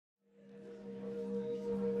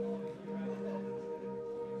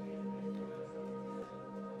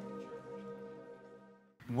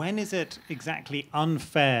when is it exactly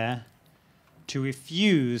unfair to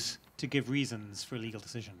refuse to give reasons for a legal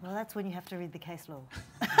decision? Well, that's when you have to read the case law.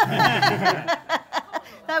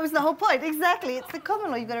 That was the whole point, exactly. It's the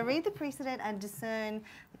common law. You've got to read the precedent and discern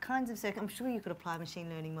the kinds of I'm sure you could apply a machine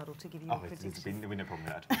learning model to give you a predictive. There's no problem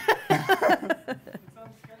with that. It's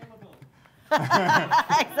unscalable.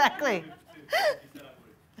 Exactly.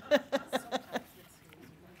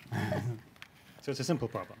 So it's a simple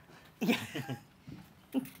problem. Yeah.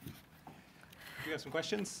 Do you have some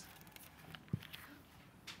questions?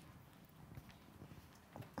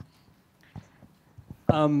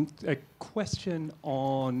 A question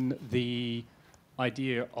on the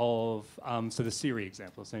idea of so the Siri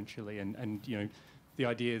example essentially, and you know, the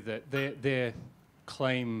idea that their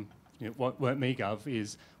claim, you know, what MeGov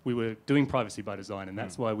is, we were doing privacy by design, and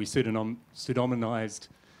that's why we pseudonymized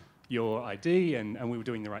your ID, and we were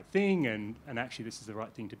doing the right thing, and actually this is the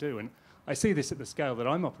right thing to do. And I see this at the scale that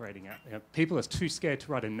I'm operating at. You know, people are too scared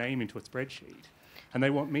to write a name into a spreadsheet, and they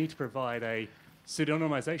want me to provide a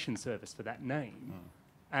pseudonymization service for that name.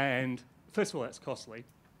 And first of all, that's costly,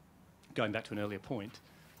 going back to an earlier point.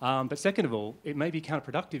 But second of all, it may be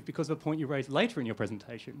counterproductive because of a point you raised later in your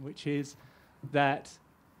presentation, which is that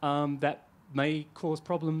that may cause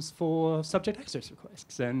problems for subject access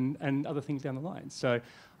requests and other things down the line. So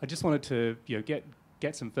I just wanted to, you know,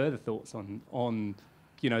 get some further thoughts on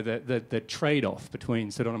you know, the trade-off between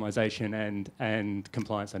pseudonymization and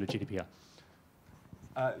compliance under GDPR.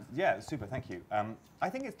 Yeah, super, thank you. I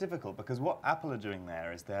think it's difficult because what Apple are doing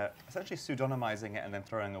there is they're essentially pseudonymizing it and then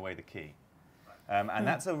throwing away the key. And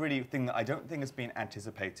that's a really thing that I don't think has been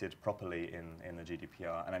anticipated properly in the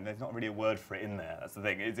GDPR, and there's not really a word for it in there. That's the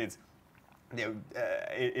thing. It's you know,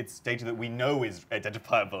 it's data that we know is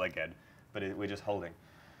identifiable again, but we're just holding.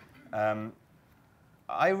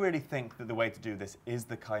 I really think that the way to do this is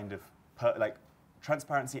the kind of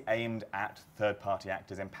transparency aimed at third-party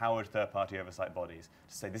actors, empowered third-party oversight bodies,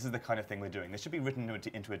 to say this is the kind of thing we're doing. This should be written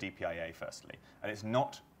into a DPIA, firstly. And it's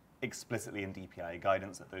not explicitly in DPIA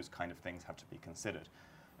guidance that those kind of things have to be considered.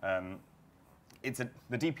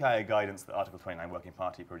 The DPIA guidance that Article 29 Working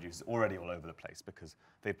Party produces already all over the place because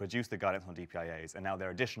they produced the guidance on DPIAs, and now their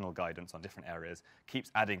additional guidance on different areas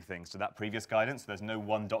keeps adding things to that previous guidance. So there's no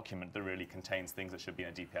one document that really contains things that should be in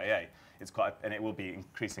a DPIA. And it will be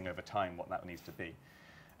increasing over time what that needs to be.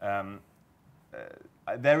 One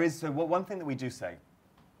thing that we do say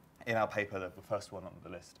in our paper, the first one on the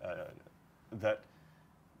list, that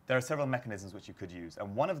there are several mechanisms which you could use,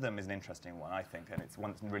 and one of them is an interesting one, I think, and it's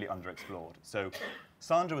one that's really underexplored. So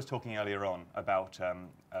Sandra was talking earlier on about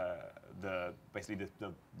basically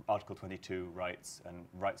the Article 22 rights and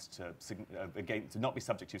rights to not be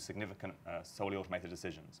subject to significant solely automated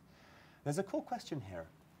decisions. There's a core question here.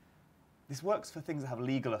 This works for things that have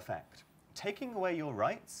legal effect. Taking away your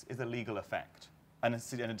rights is a legal effect, and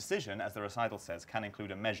a decision, as the recital says, can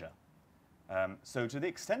include a measure. So to the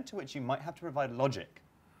extent to which you might have to provide logic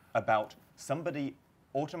about somebody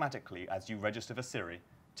automatically, as you register for Siri,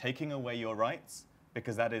 taking away your rights,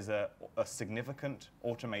 because that is a significant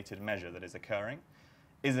automated measure that is occurring,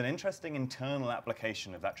 is an interesting internal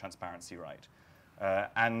application of that transparency right.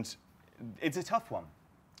 And it's a tough one,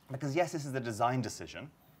 because yes, this is a design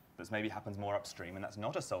decision that maybe happens more upstream, and that's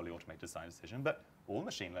not a solely automated design decision, but all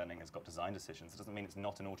machine learning has got design decisions. It doesn't mean it's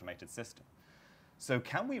not an automated system. So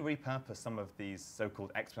can we repurpose some of these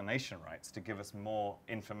so-called explanation rights to give us more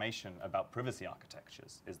information about privacy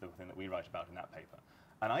architectures, is the thing that we write about in that paper.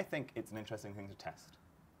 And I think it's an interesting thing to test,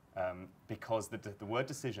 because the word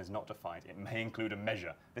decision is not defined. It may include a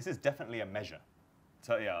measure. This is definitely a measure.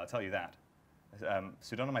 So yeah, I'll tell you that.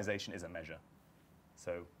 Pseudonymization is a measure.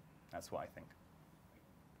 So that's what I think.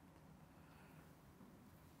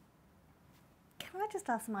 Can I just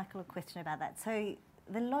ask Michael a question about that? So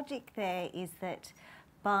the logic there is that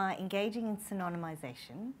by engaging in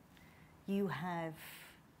pseudonymization, you have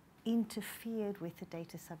interfered with the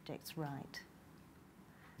data subject's right.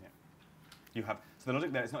 Yeah. You have, so the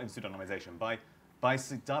logic there is not in pseudonymization. By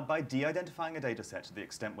de-identifying a data set to the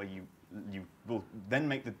extent where you will then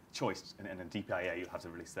make the choice, in a DPIA you'll have to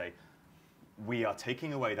really say, we are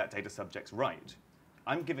taking away that data subject's right.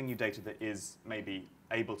 I'm giving you data that is maybe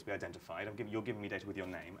able to be identified. You're giving me data with your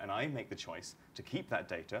name, and I make the choice to keep that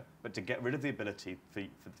data, but to get rid of the ability to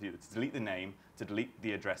delete the name, to delete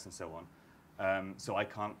the address, and so on. So I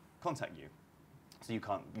can't contact you. So you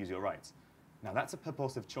can't use your rights. Now, that's a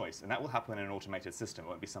purposive choice, and that will happen in an automated system. It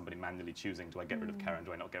won't be somebody manually choosing, do I get rid of Karen,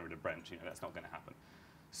 do I not get rid of Brent? You know, that's not going to happen.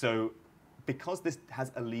 So because this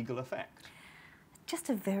has a legal effect, just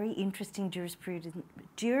a very interesting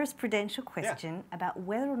jurisprudential question about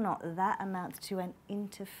whether or not that amounts to an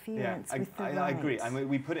interference with the rights. I agree. I mean,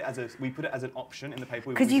 we put it as an option in the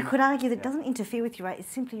paper. Because you could argue that it doesn't interfere with your right; it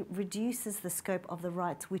simply reduces the scope of the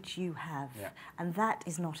rights which you have, and that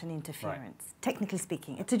is not an interference. Technically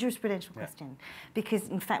speaking, it's a jurisprudential question, because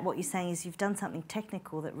in fact, what you're saying is you've done something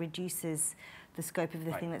technical that reduces the scope of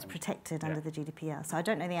the thing that's protected under the GDPR. So I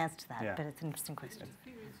don't know the answer to that, but it's an interesting question.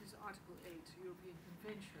 Interference is Article 8, European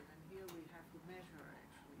Convention, and here we have the measure,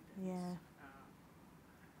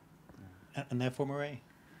 actually. And therefore, Marie?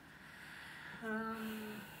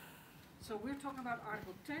 So we're talking about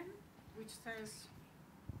Article 10, which says,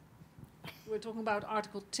 we're talking about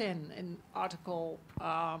Article 10 and Article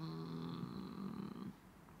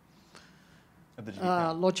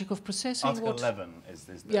logic of processing. Article 11 is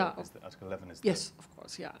the Article 11 is yes, of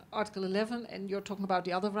course, Article 11, and you're talking about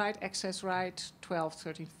the other right, access right, 12,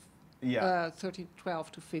 13, 13,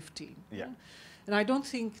 12 to 15. And I don't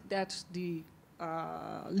think that the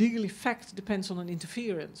legal effect depends on an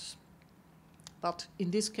interference, but in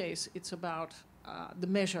this case, it's about the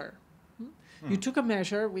measure. You took a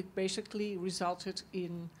measure which basically resulted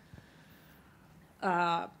in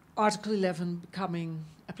Article 11 becoming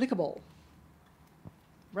applicable.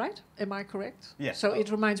 Right? Am I correct? Yes. So it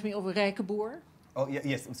reminds me of a Rijkenboer. Oh,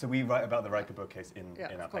 yes. So we write about the Rijkenboer case in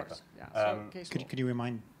our paper. Could you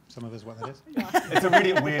remind some of us what that is? It's a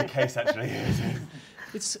really weird case, actually.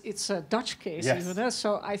 It's a Dutch case, yes. Isn't it?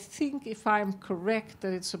 So I think, if I'm correct,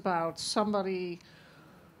 that it's about somebody.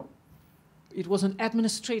 It was an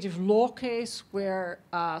administrative law case where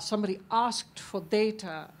somebody asked for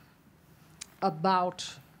data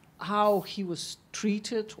about how he was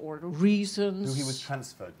treated or the reasons. Who he was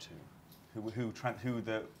transferred to, who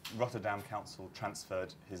the Rotterdam Council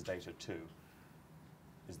transferred his data to,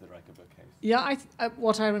 is the Rijkenboer case. Yeah,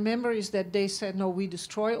 what I remember is that they said, no, we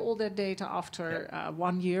destroy all that data after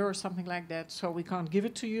 1 year or something like that, so we can't give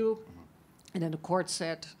it to you. And then the court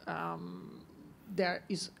said,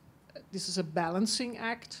 this is a balancing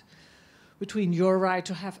act between your right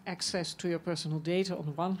to have access to your personal data on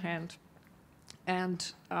the one hand,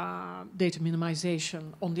 and data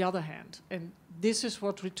minimization on the other hand. And this is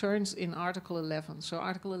what returns in Article 11. So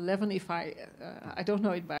Article 11, if I don't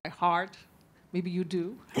know it by heart, maybe you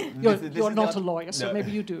do. You're not a lawyer, so maybe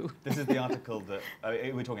you do. This is the article that,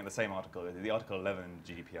 we're talking the same article. The Article 11 in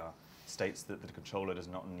GDPR states that the controller does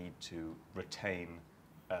not need to retain,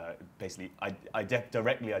 basically,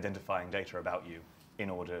 directly identifying data about you in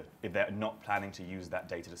order, if they're not planning to use that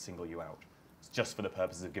data to single you out. It's just for the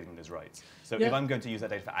purposes of giving those rights. So if I'm going to use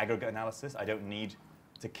that data for aggregate analysis, I don't need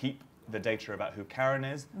to keep the data about who Karen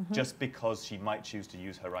is just because she might choose to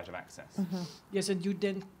use her right of access. Yes, and you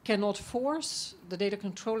then cannot force the data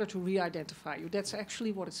controller to re-identify you. That's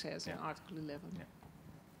actually what it says in Article 11.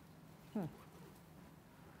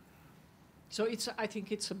 So I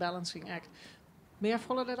think it's a balancing act. May I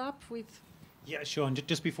follow that up with? Yeah, sure. And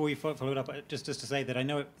just before you follow it up, just to say that I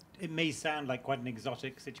know it may sound like quite an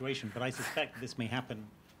exotic situation, but I suspect this may happen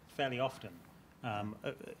fairly often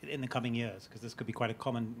in the coming years, because this could be quite a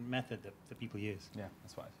common method that people use. Yeah,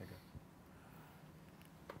 that's what I figure.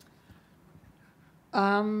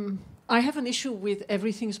 I have an issue with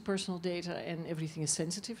everything is personal data and everything is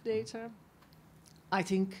sensitive data. I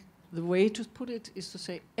think the way to put it is to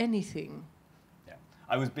say anything.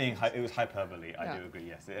 I was it was hyperbole, I do agree,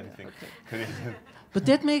 yes. Anything could But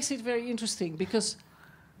that makes it very interesting, because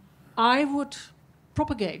I would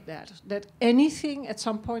propagate that anything at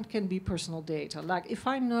some point can be personal data. Like if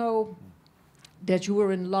I know that you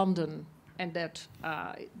were in London and that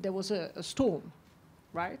there was a storm,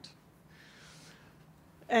 right?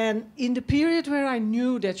 And in the period where I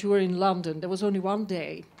knew that you were in London, there was only 1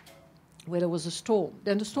 day where there was a storm.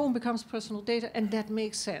 Then the storm becomes personal data, and that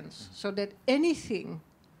makes sense. So that anything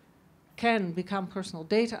can become personal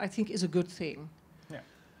data, I think, is a good thing.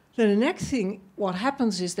 Then the next thing, what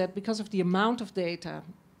happens is that because of the amount of data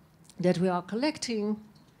that we are collecting,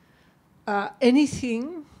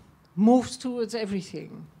 anything moves towards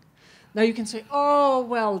everything. Now you can say, oh,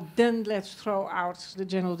 well, then let's throw out the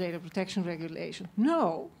General Data Protection Regulation.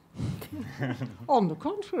 No. On the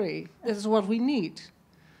contrary, that is what we need,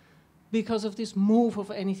 because of this move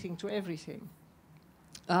of anything to everything.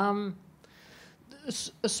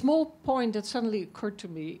 A small point that suddenly occurred to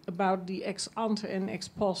me about the ex ante and ex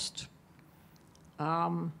post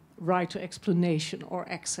right to explanation or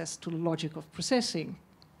access to the logic of processing.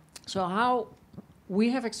 So how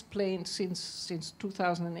we have explained since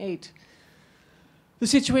 2008 the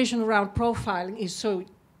situation around profiling is, so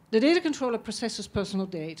the data controller processes personal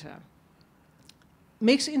data,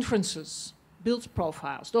 makes inferences builds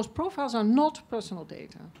profiles. Those profiles are not personal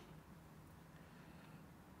data.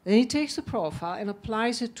 Then he takes the profile and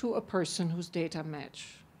applies it to a person whose data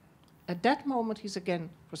match. At that moment, he's again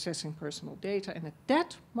processing personal data, and at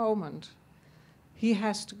that moment, he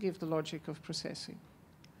has to give the logic of processing.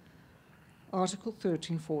 Article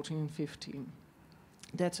 13, 14, and 15.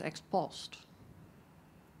 That's ex post.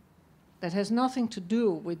 That has nothing to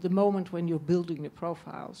do with the moment when you're building the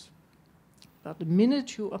profiles. But the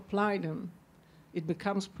minute you apply them, it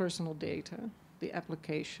becomes personal data, the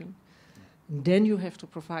application. And then you have to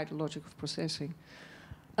provide a logic of processing.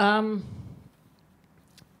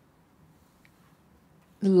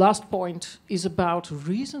 The last point is about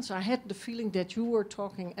reasons. I had the feeling that you were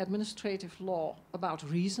talking administrative law about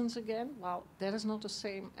reasons again. Well, that is not the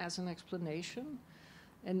same as an explanation.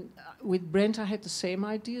 And with Brent, I had the same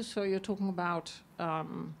idea. So you're talking about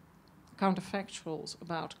counterfactuals,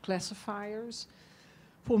 about classifiers.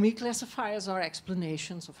 For me, classifiers are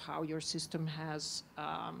explanations of how your system has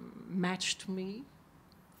matched me,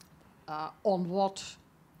 on what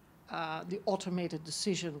the automated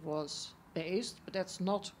decision was based, but that's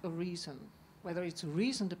not a reason. Whether it's a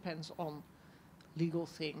reason depends on legal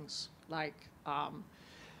things. Like,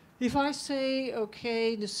 if I say,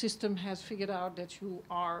 okay, the system has figured out that you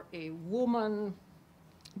are a woman,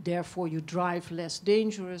 therefore you drive less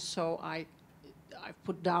dangerous, so I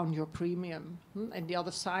put down your premium. And the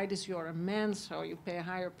other side is you're a man, so you pay a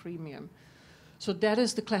higher premium. So that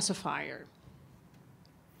is the classifier.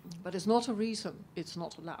 But it's not a reason, it's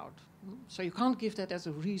not allowed. So you can't give that as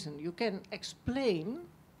a reason. You can explain,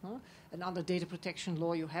 and under data protection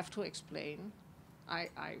law you have to explain.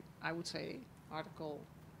 I would say article,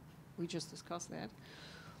 we just discussed that.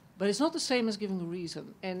 But it's not the same as giving a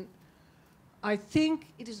reason. And I think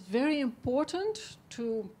it is very important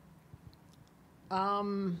to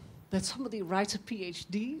that somebody writes a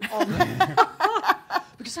PhD on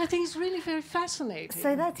because I think it's really very fascinating.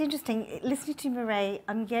 So that's interesting. Listening to Mireille,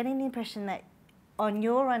 I'm getting the impression that on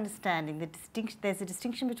your understanding, there's a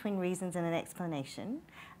distinction between reasons and an explanation,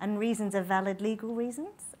 and reasons are valid legal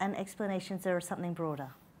reasons, and explanations are something broader.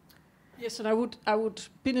 Yes, and I would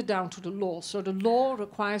pin it down to the law. So the law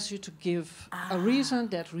requires you to give a reason.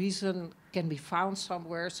 That reason can be found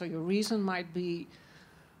somewhere. So your reason might be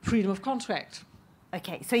freedom of contract.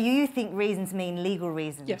 Okay, so you think reasons mean legal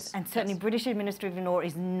reasons? Yes. And certainly British administrative law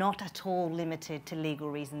is not at all limited to legal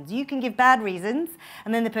reasons. You can give bad reasons,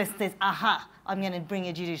 and then the person says, aha, I'm going to bring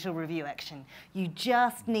a judicial review action. You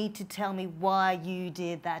just need to tell me why you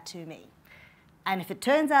did that to me. And if it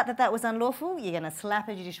turns out that that was unlawful, you're going to slap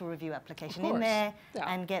a judicial review application in there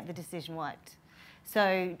and get the decision wiped.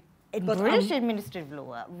 So in British administrative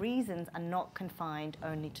law, reasons are not confined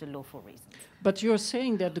only to lawful reasons. But you're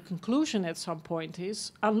saying that the conclusion at some point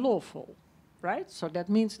is unlawful, right? So that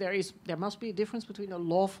means there must be a difference between a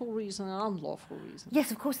lawful reason and an unlawful reason.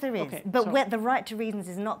 Yes, of course there is. Okay, but where the right to reasons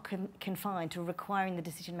is not confined to requiring the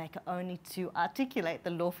decision maker only to articulate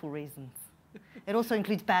the lawful reasons. It also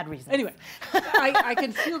includes bad reasons. Anyway, I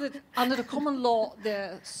can feel that under the common law,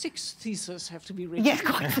 the 6 theses have to be written. Yes,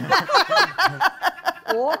 quite.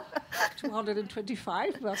 Or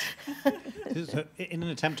 225. But so in an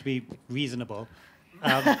attempt to be reasonable,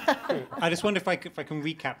 I just wonder if I can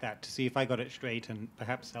recap that to see if I got it straight and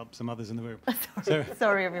perhaps help some others in the room.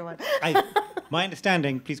 Sorry, everyone. My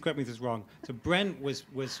understanding, please correct me if this is wrong, so Brent was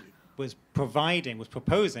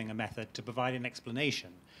proposing a method to provide an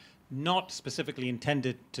explanation, not specifically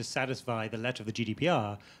intended to satisfy the letter of the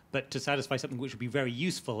GDPR, but to satisfy something which would be very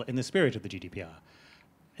useful in the spirit of the GDPR.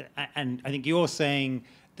 And I think you're saying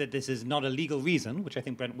that this is not a legal reason, which I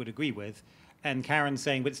think Brent would agree with, and Karen's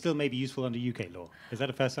saying, but it still may be useful under UK law. Is that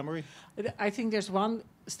a fair summary? I think there's one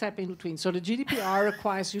step in between. So the GDPR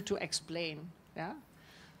requires you to explain, yeah?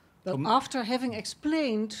 But after having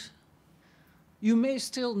explained, you may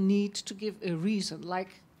still need to give a reason.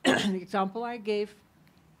 Like the example I gave,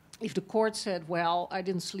 if the court said, well, I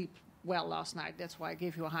didn't sleep well last night, that's why I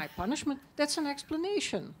gave you a high punishment, that's an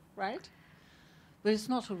explanation, right? But it's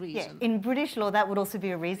not a reason. Yeah, in British law, that would also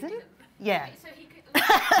be a reason? Yeah.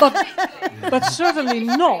 But certainly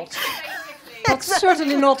not. But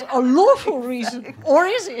certainly not a lawful reason. Or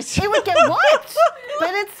is it? It would get wiped,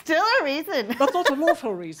 but it's still a reason. But not a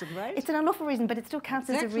lawful reason, right? It's an unlawful reason, but it still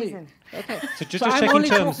counts as a reason. Okay. So just I'm checking only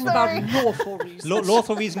terms. talking about lawful reasons.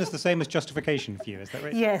 Lawful reason is the same as justification for you, is that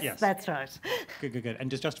right? Yes, that's right. Good.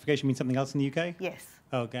 And does justification mean something else in the UK? Yes.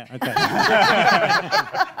 Oh, okay. I'm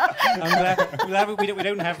glad we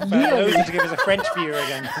don't have Rosa to give us a French view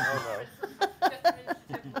again.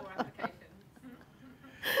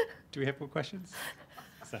 Do we have more questions?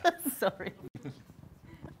 Sorry.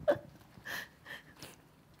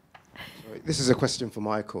 This is a question for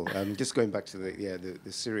Michael. Just going back to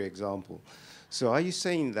the Siri example. So are you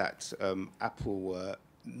saying that Apple were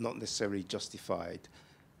not necessarily justified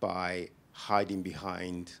by hiding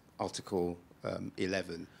behind Article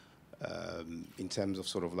 11 in terms of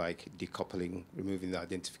sort of like decoupling, removing the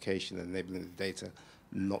identification and enabling the data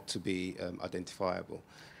not to be identifiable?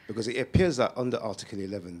 Because it appears that under Article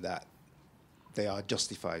 11 that they are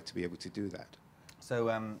justified to be able to do that. So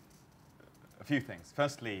a few things.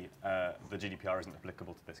 Firstly, the GDPR isn't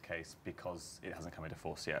applicable to this case because it hasn't come into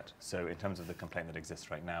force yet. So in terms of the complaint that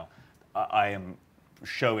exists right now, I am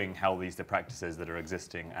showing how these are practices that are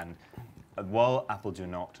existing. And while Apple do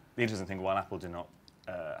not, the interesting thing, while Apple do not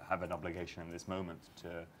have an obligation in this moment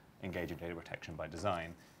to engage in data protection by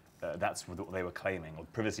design, that's what they were claiming, or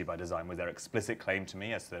privacy by design was their explicit claim to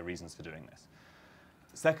me as to their reasons for doing this.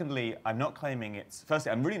 Secondly, I'm not claiming it's,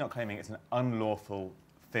 firstly, I'm really not claiming it's an unlawful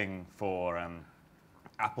thing for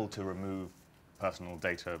Apple to remove personal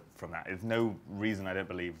data from that. There's no reason I don't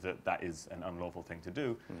believe that that is an unlawful thing to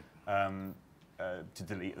do, to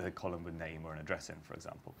delete the column with name or an address in, for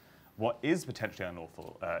example. What is potentially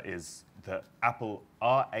unlawful is that Apple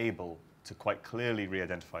are able to quite clearly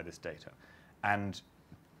re-identify this data. And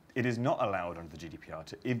it is not allowed under the GDPR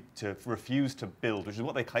to refuse to build, which is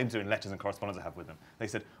what they claim to in letters and correspondence I have with them. They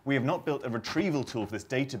said, we have not built a retrieval tool for this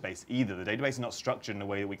database either. The database is not structured in a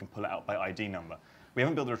way that we can pull it out by ID number. We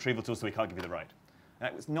haven't built a retrieval tool, so we can't give you the right.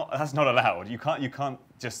 That's not allowed. You can't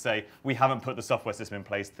just say, we haven't put the software system in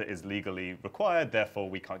place that is legally required, therefore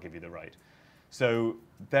we can't give you the right. So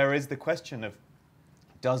there is the question of,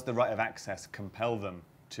 does the right of access compel them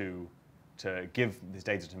to give this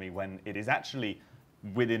data to me when it is actually,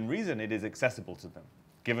 within reason, it is accessible to them,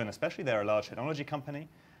 given especially they're a large technology company,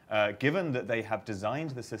 given that they have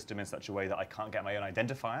designed the system in such a way that I can't get my own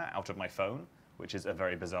identifier out of my phone, which is a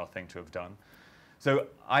very bizarre thing to have done. So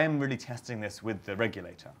I am really testing this with the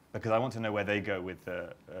regulator because I want to know where they go with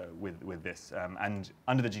this. And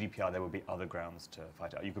under the GDPR, there will be other grounds to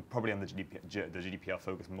fight it. You could probably, under the GDPR,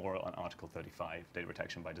 focus more on Article 35, data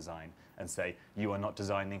protection by design, and say you are not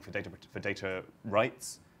designing for data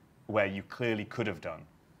rights where you clearly could have done,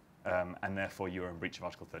 and therefore you are in breach of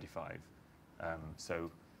Article 35.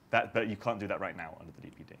 But you can't do that right now under the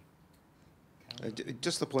DPD.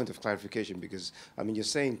 Just a point of clarification, because I mean, you're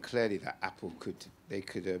saying clearly that Apple could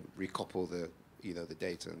recouple the the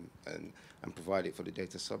data and provide it for the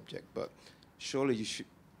data subject, but surely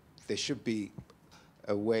there should be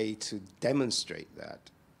a way to demonstrate that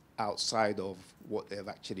outside of what they've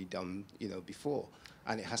actually done before,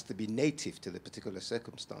 and it has to be native to the particular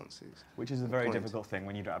circumstances. Which is a very difficult thing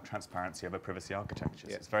when you don't have transparency over privacy architectures.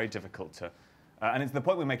 Yeah. It's very difficult to. And the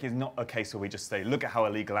point we're making is not a case where we just say, look at how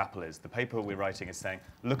illegal Apple is. The paper we're writing is saying,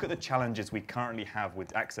 look at the challenges we currently have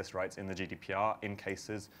with access rights in the GDPR in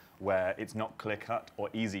cases where it's not clear-cut or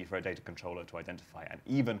easy for a data controller to identify. And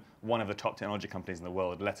even one of the top technology companies in the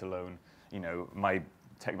world, let alone my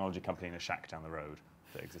technology company in a shack down the road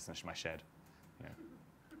that exists in my shed. I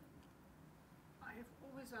have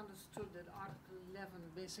always understood that Article 11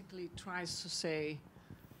 basically tries to say,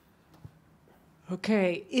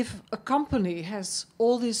 okay, if a company has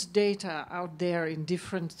all this data out there in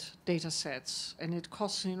different data sets and it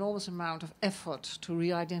costs an enormous amount of effort to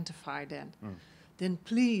re-identify them, then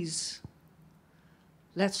please,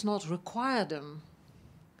 let's not require them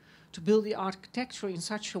to build the architecture in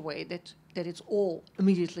such a way that it's all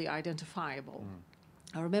immediately identifiable.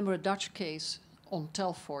 I remember a Dutch case on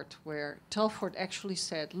Telfort where Telfort actually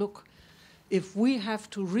said, look, if we have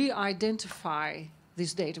to re-identify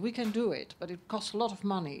this data, we can do it, but it costs a lot of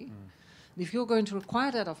money. If you're going to require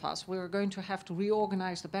that of us, we're going to have to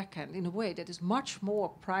reorganize the backend in a way that is much more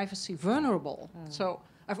privacy vulnerable. So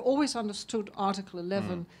I've always understood Article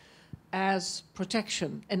 11 as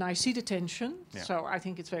protection, and I see the tension, so I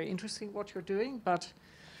think it's very interesting what you're doing, but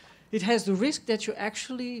it has the risk that you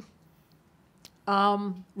actually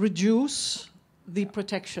reduce the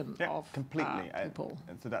protection of completely. People.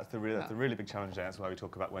 And so that's the really big challenge there. That's why we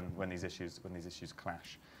talk about when these issues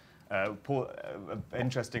clash.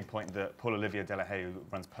 Interesting point that Paul Olivier Delahaye, who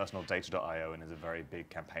runs personaldata.io and is a very big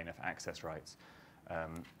campaigner for access rights,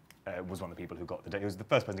 was one of the people who got the data. He was the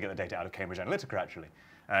first person to get the data out of Cambridge Analytica, actually.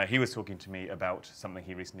 He was talking to me about something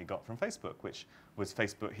he recently got from Facebook, which was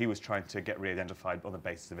Facebook. He was trying to get re-identified on the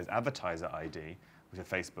basis of his advertiser ID with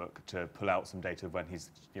Facebook to pull out some data when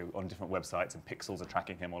he's on different websites and pixels are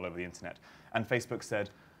tracking him all over the internet. And Facebook said,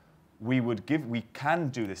 we can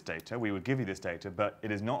do this data, we would give you this data, but it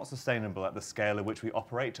is not sustainable at the scale at which we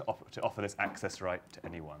operate to offer this access right to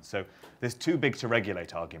anyone. So this too big to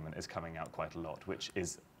regulate argument is coming out quite a lot, which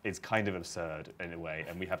is kind of absurd in a way.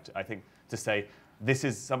 And we have to, I think, to say this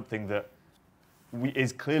is something that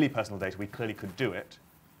is clearly personal data. We clearly could do it,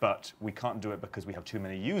 but we can't do it because we have too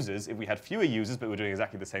many users. If we had fewer users but we're doing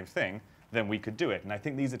exactly the same thing, then we could do it. And I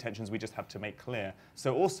think these are tensions we just have to make clear.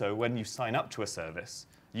 So also, when you sign up to a service,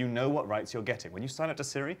 you know what rights you're getting. When you sign up to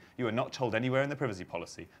Siri, you are not told anywhere in the privacy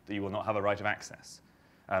policy that you will not have a right of access.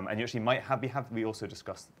 And you actually might we also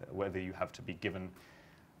discussed whether you have to be given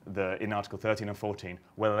in Article 13 and 14,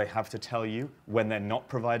 whether they have to tell you when they're not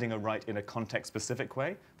providing a right in a context-specific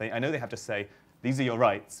way. I know they have to say, these are your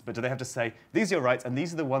rights, but do they have to say, these are your rights, and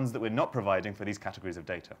these are the ones that we're not providing for these categories of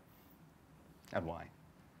data? And why?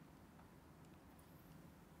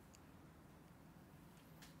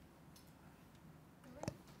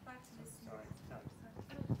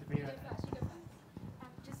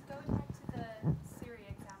 Just going back to the Siri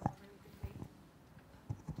example really quickly.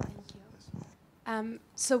 Thank you.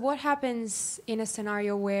 So what happens in a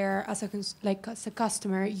scenario where, as a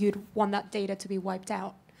customer, you'd want that data to be wiped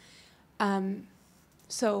out?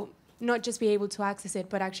 So not just be able to access it,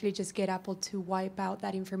 but actually just get Apple to wipe out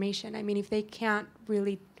that information. I mean, if they can't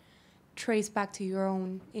really trace back to your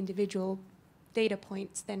own individual data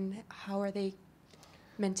points, then how are they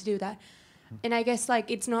meant to do that? And I guess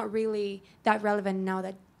it's not really that relevant now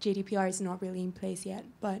that GDPR is not really in place yet,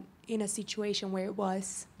 but in a situation where it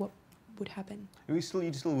was, what would happen? You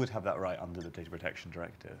still would have that right under the Data Protection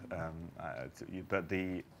Directive, but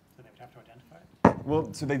So they would have to identify it?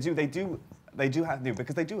 Well, so they do have to,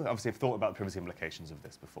 because they do obviously have thought about the privacy implications of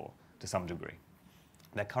this before, to some degree.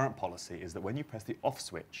 Their current policy is that when you press the off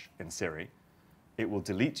switch in Siri, it will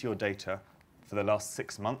delete your data for the last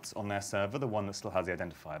 6 months on their server, the one that still has the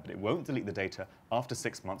identifier, but it won't delete the data after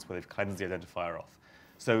 6 months where they've cleansed the identifier off.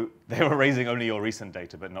 So they were erasing only your recent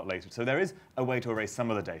data, but not later. So there is a way to erase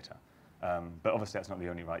some of the data, but obviously that's not the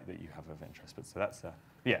only right that you have of interest. But so that's,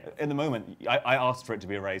 yeah, in the moment, I asked for it to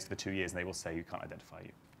be erased for 2 years, and they will say you can't identify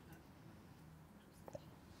you.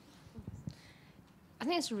 I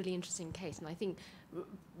think it's a really interesting case, and I think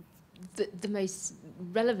the most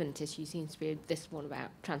relevant issue seems to be this one about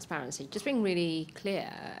transparency. Just being really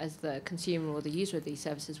clear as the consumer or the user of these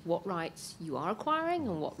services what rights you are acquiring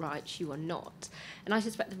and what rights you are not. And I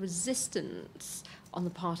suspect the resistance on the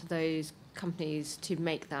part of those companies to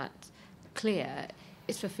make that clear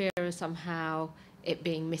is for fear of somehow it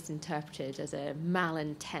being misinterpreted as a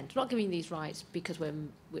malintent. We're not giving these rights because we're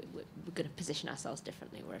going to position ourselves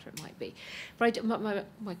differently, wherever it might be. But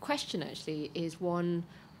my question actually is one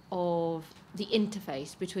of the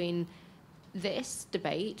interface between this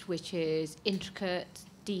debate, which is intricate,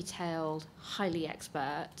 detailed, highly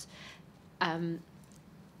expert, and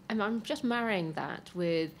I'm just marrying that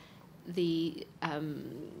with the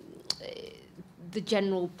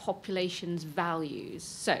general population's values.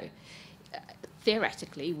 So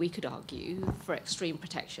theoretically, we could argue for extreme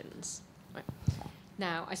protections. Right?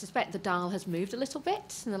 Now, I suspect the dial has moved a little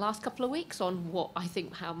bit in the last couple of weeks on what I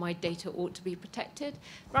think how my data ought to be protected,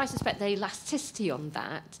 but I suspect the elasticity on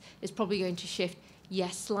that is probably going to shift,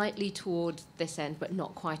 yes, slightly toward this end, but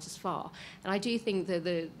not quite as far. And I do think that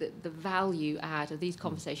the value add of these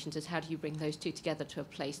conversations is how do you bring those two together to a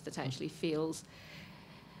place that actually feels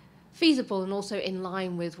feasible and also in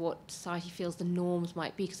line with what society feels the norms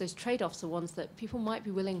might be, because those trade-offs are ones that people might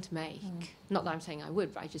be willing to make. Not that I'm saying I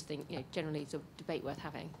would, but I just think generally it's a debate worth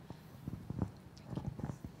having.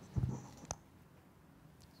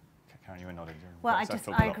 Karen, you were nodding. Well,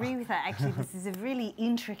 I agree with that. Actually, this is a really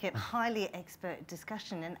intricate, highly expert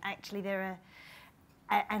discussion, and actually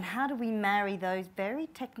and how do we marry those very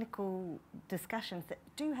technical discussions that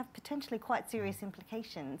do have potentially quite serious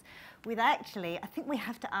implications with actually, I think we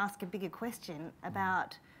have to ask a bigger question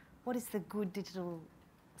about what is the good digital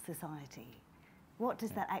society? What does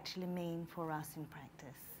that actually mean for us in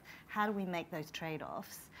practice? How do we make those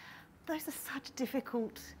trade-offs? Those are such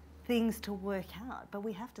difficult things to work out, but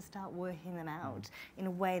we have to start working them out in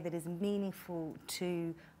a way that is meaningful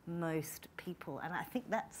to most people. And I think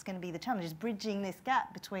that's going to be the challenge, is bridging this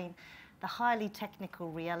gap between the highly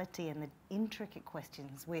technical reality and the intricate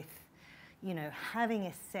questions with, having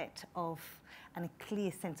a set of and a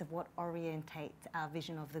clear sense of what orientates our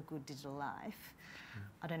vision of the good digital life.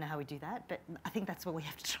 I don't know how we do that, but I think that's what we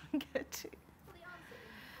have to try and get to. Well, the answer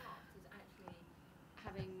in part is actually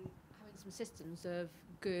having some systems of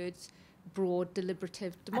good, broad,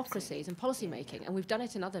 deliberative democracies and policy making. And we've done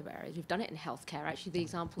it in other areas. We've done it in healthcare. Actually, the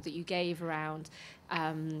example that you gave around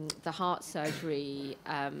the heart surgery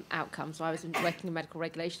outcomes. So I was working in medical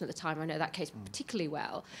regulation at the time. I know that case particularly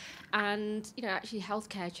well. And, actually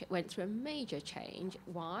healthcare went through a major change.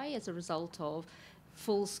 Why? As a result of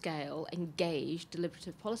full-scale, engaged,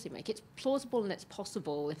 deliberative policymaking. It's plausible and it's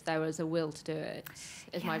possible if there was a will to do it,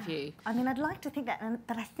 is my view. I mean, I'd like to think that,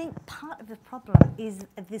 but I think part of the problem is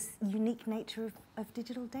this unique nature of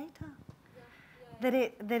digital data.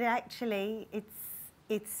 That actually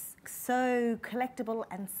it's so collectible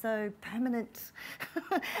and so permanent,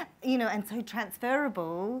 you know, and so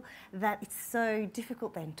transferable that it's so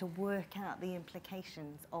difficult then to work out the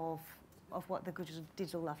implications of what the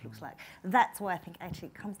digital life looks like. That's why I think actually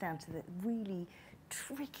it comes down to the really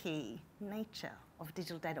tricky nature of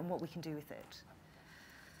digital data and what we can do with it.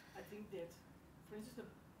 I think that, for instance, the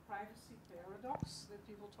privacy paradox that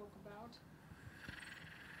people talk about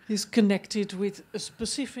is connected with a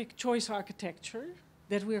specific choice architecture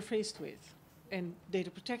that we're faced with. And data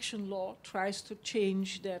protection law tries to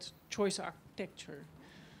change that choice architecture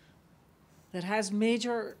that has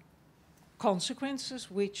major consequences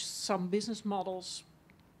which some business models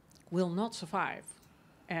will not survive.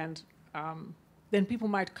 And then people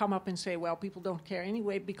might come up and say, well, people don't care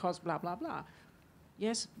anyway because blah, blah, blah.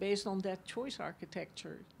 Yes, based on that choice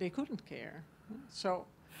architecture, they couldn't care. So,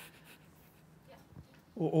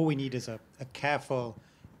 all we need is a careful,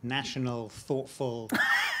 national, thoughtful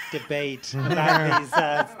debate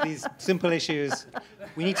about these simple issues.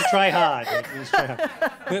 We need to try hard.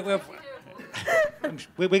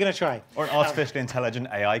 We're going to try. Or an artificially intelligent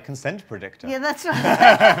AI consent predictor. Yeah, that's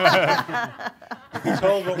right. We're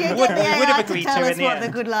told what we Get would the AI have agreed tell to us in the what end. the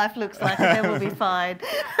good life looks like, and then we'll be fine.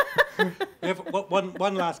 We have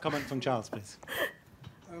one last comment from Charles, please.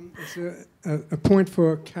 It's a point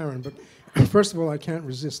for Karen, but first of all, I can't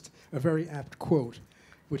resist a very apt quote,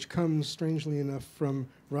 which comes, strangely enough, from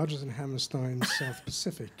Rodgers and Hammerstein's South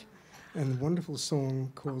Pacific, and a wonderful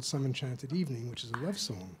song called Some Enchanted Evening, which is a love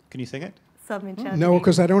song. Can you sing it? Some enchanted. No,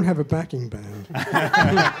 because I don't have a backing band.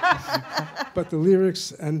 But the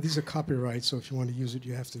lyrics, and these are copyright, so if you want to use it,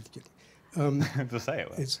 you have to get... to say it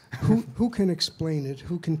well. It's who can explain it?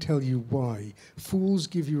 Who can tell you why? Fools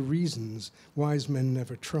give you reasons. Wise men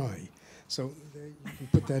never try. So there, you can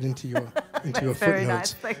put that into your Very footnotes.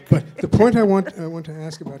 nice, thank you. But the point I want to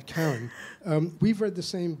ask about Karen, we've read the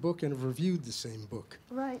same book and have reviewed the same book.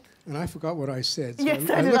 Right. And I forgot what I said. So Yes,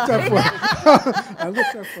 I so looked did up what I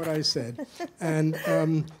looked up what I said. And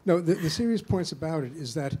no, the serious points about it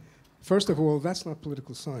is that, first of all, that's not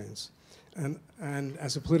political science. And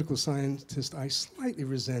as a political scientist, I slightly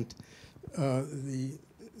resent the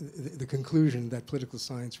conclusion that political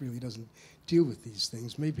science really doesn't deal with these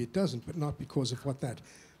things. Maybe it doesn't, but not because of what that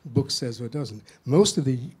book says or doesn't. Most of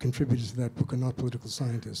the contributors to that book are not political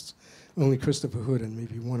scientists. Only Christopher Hood and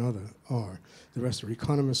maybe one other are. The rest are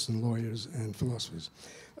economists and lawyers and philosophers.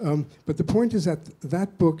 But the point is that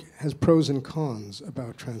that book has pros and cons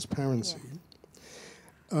about transparency.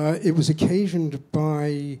 Yeah. It was occasioned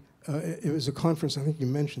by... it was a conference, I think you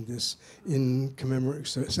mentioned this, in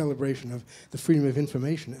celebration of the Freedom of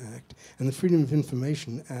Information Act. And the Freedom of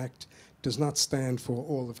Information Act does not stand for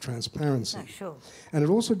all of transparency. No, sure. And it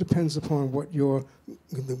also depends upon what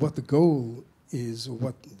the goal is, or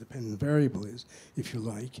what the dependent variable is, if you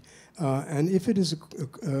like. And if it is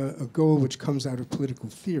a goal which comes out of political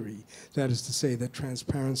theory, that is to say that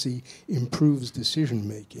transparency improves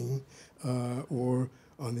decision-making, or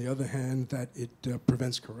on the other hand, that it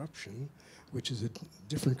prevents corruption, which is a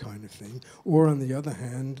different kind of thing. Or on the other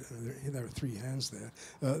hand, there are three hands there,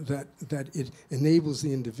 that it enables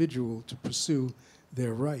the individual to pursue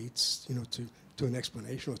their rights, you know, to an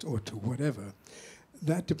explanation or to whatever.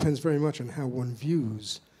 That depends very much on how one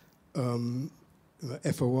views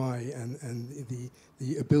FOI and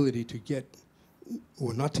the ability to get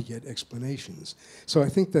or not to get explanations. So I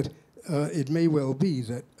think that it may well be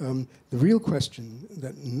that the real question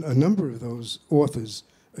that a number of those authors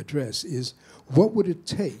address is, what would it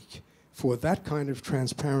take for that kind of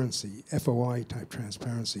transparency, FOI-type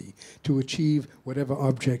transparency, to achieve whatever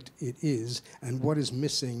object it is, and what is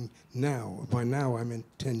missing now? By now, I meant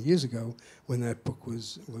 10 years ago, when that book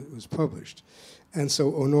was published. And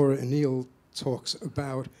so Honora O'Neill talks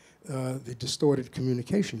about the distorted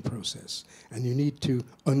communication process, and you need to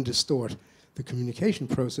undistort the communication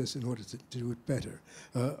process in order to do it better.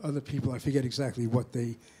 Other people, I forget exactly what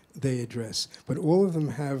they address, but all of them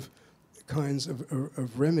have kinds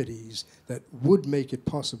of remedies that would make it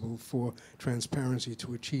possible for transparency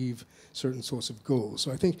to achieve certain sorts of goals.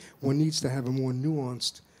 So I think one needs to have a more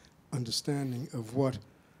nuanced understanding of what,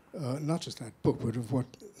 not just that book, but of what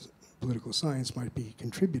political science might be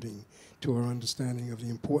contributing to our understanding of the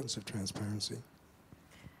importance of transparency.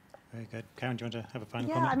 Very good. Karen, do you want to have a final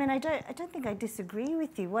yeah, comment? I mean, I don't think I disagree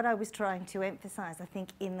with you. What I was trying to emphasize, I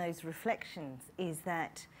think, in those reflections is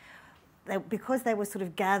that because they were sort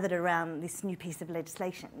of gathered around this new piece of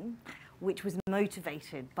legislation, which was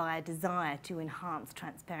motivated by a desire to enhance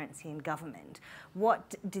transparency in government,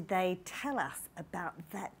 what did they tell us about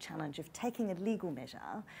that challenge of taking a legal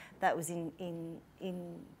measure that was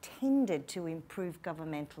intended to improve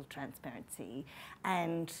governmental transparency,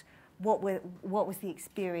 and what was the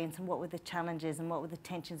experience and what were the challenges and what were the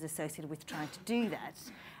tensions associated with trying to do that?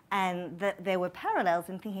 And that there were parallels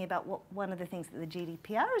in thinking about what one of the things that the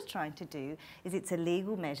GDPR is trying to do is it's a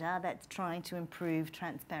legal measure that's trying to improve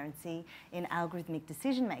transparency in algorithmic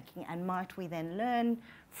decision making, and might we then learn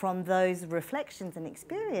from those reflections and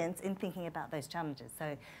experience in thinking about those challenges.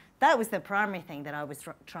 So that was the primary thing that I was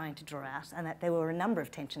trying to draw out, and that there were a number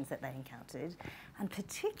of tensions that they encountered, and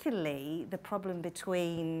particularly the problem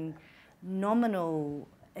between nominal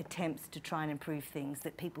attempts to try and improve things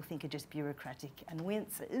that people think are just bureaucratic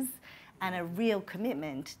annoyances, and a real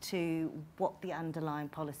commitment to what the underlying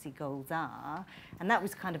policy goals are. And that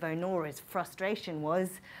was kind of Onora's frustration,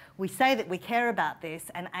 was we say that we care about this,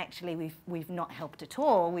 and actually we've not helped at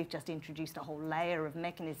all. We've just introduced a whole layer of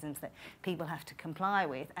mechanisms that people have to comply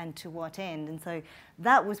with, and to what end? And so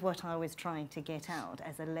that was what I was trying to get out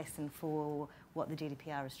as a lesson for what the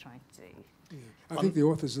GDPR is trying to do. Yeah. I think the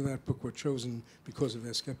authors of that book were chosen because of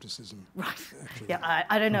their skepticism. Right. Actually. Yeah,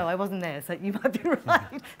 I don't know. I wasn't there, so you might be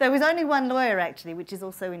right. There was only one lawyer, actually, which is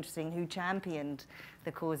also interesting, who championed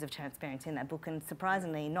the cause of transparency in that book, and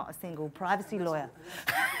surprisingly, not a single privacy lawyer.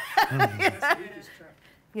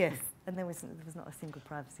 Yes, and there was not a single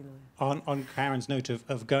privacy lawyer. On Karen's note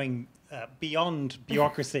of going beyond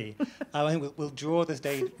bureaucracy, I think we'll draw the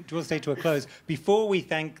stage to a close. Before we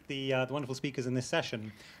thank the wonderful speakers in this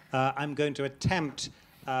session, I'm going to attempt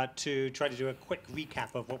to try to do a quick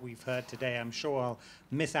recap of what we've heard today. I'm sure I'll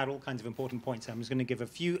miss out all kinds of important points. I'm just going to give a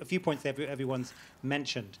few points that everyone's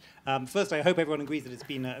mentioned. First, I hope everyone agrees that it's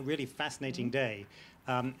been a really fascinating day.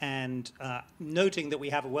 And noting that we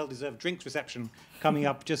have a well-deserved drinks reception coming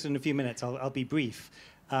up just in a few minutes, I'll be brief.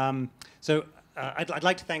 I'd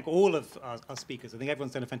like to thank all of our speakers. I think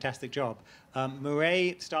everyone's done a fantastic job.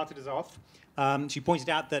 Murray started us off. She pointed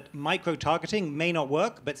out that micro-targeting may not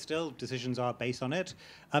work, but still decisions are based on it.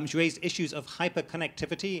 She raised issues of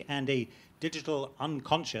hyperconnectivity and a digital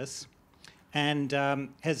unconscious, and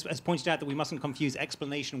has pointed out that we mustn't confuse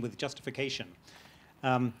explanation with justification.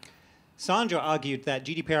 Sandra argued that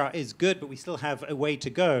GDPR is good, but we still have a way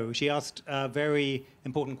to go. She asked very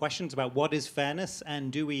important questions about what is fairness,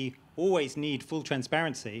 and do we always need full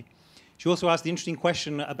transparency? She also asked the interesting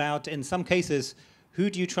question about, in some cases, who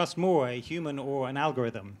do you trust more, a human or an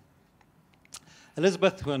algorithm?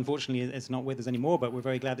 Elizabeth, who unfortunately is not with us anymore, but we're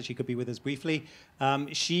very glad that she could be with us briefly,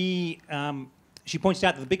 she pointed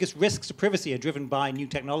out that the biggest risks to privacy are driven by new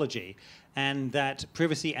technology, and that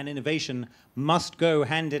privacy and innovation must go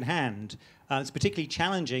hand in hand. It's particularly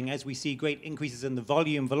challenging as we see great increases in the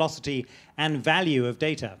volume, velocity, and value of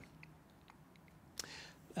data.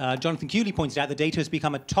 Jonathan Cooley pointed out that data has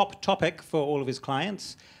become a top topic for all of his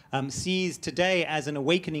clients, sees today as an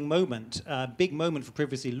awakening moment, a big moment for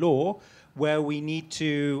privacy law, where we need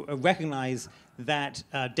to recognize that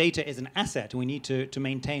data is an asset, and we need to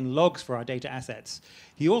maintain logs for our data assets.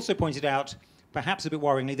 He also pointed out, perhaps a bit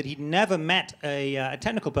worryingly, that he'd never met a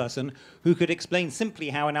technical person who could explain simply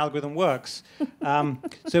how an algorithm works.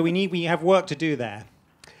 So we have work to do there.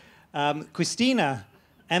 Christina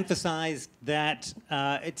emphasized that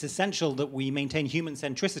it's essential that we maintain human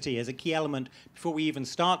centricity as a key element before we even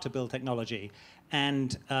start to build technology,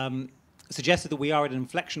 and suggested that we are at an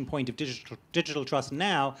inflection point of digital trust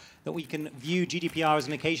now, that we can view GDPR as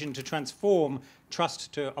an occasion to transform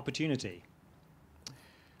trust to opportunity.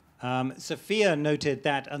 Sophia noted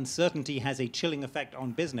that uncertainty has a chilling effect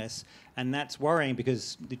on business, and that's worrying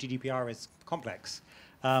because the GDPR is complex.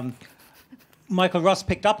 Michael Ross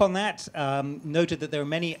picked up on that, noted that there are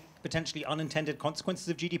many potentially unintended consequences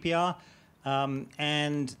of GDPR,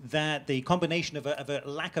 and that the combination of a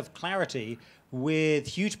lack of clarity with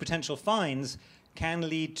huge potential fines can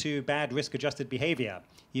lead to bad risk-adjusted behavior.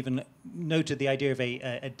 Even noted the idea of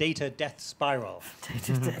a data death spiral.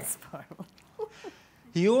 Data death spiral.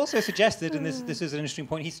 He also suggested, and this is an interesting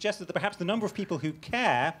point, he suggested that perhaps the number of people who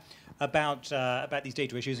care about these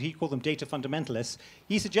data issues, he called them data fundamentalists,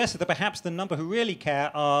 he suggested that perhaps the number who really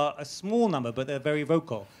care are a small number, but they're very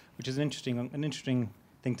vocal, which is an interesting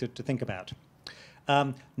thing to think about.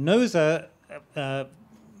 Noza,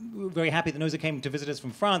 we're very happy that Noza came to visit us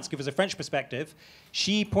from France, give us a French perspective.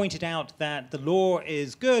 She pointed out that the law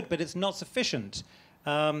is good, but it's not sufficient,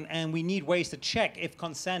 and we need ways to check if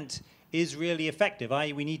consent is really effective.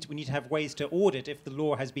 We need to have ways to audit if the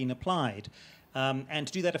law has been applied. And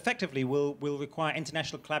to do that effectively will require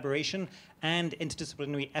international collaboration and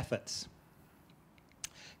interdisciplinary efforts.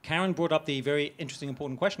 Karen brought up the very interesting,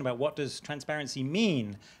 important question about what does transparency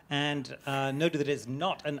mean, and noted that it's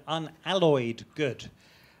not an unalloyed good.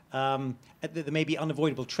 There may be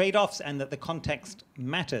unavoidable trade-offs, and that the context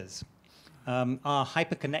matters. Our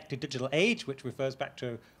hyper-connected digital age, which refers back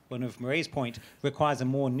to one of Murray's points, requires a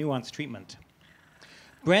more nuanced treatment.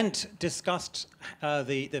 Brent discussed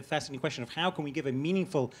the fascinating question of how can we give a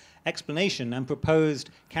meaningful explanation, and proposed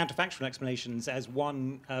counterfactual explanations as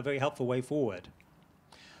one very helpful way forward.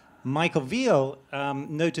 Michael Veal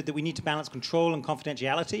noted that we need to balance control and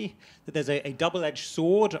confidentiality, that there's a double-edged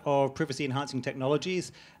sword of privacy-enhancing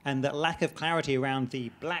technologies, and that lack of clarity around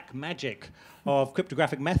the black magic of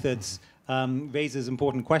cryptographic methods raises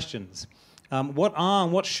important questions. What are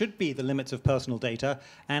and what should be the limits of personal data,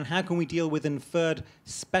 and how can we deal with inferred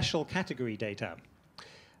special category data?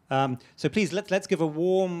 So please, let's give a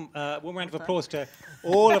warm round of applause to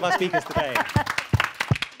all of our speakers today.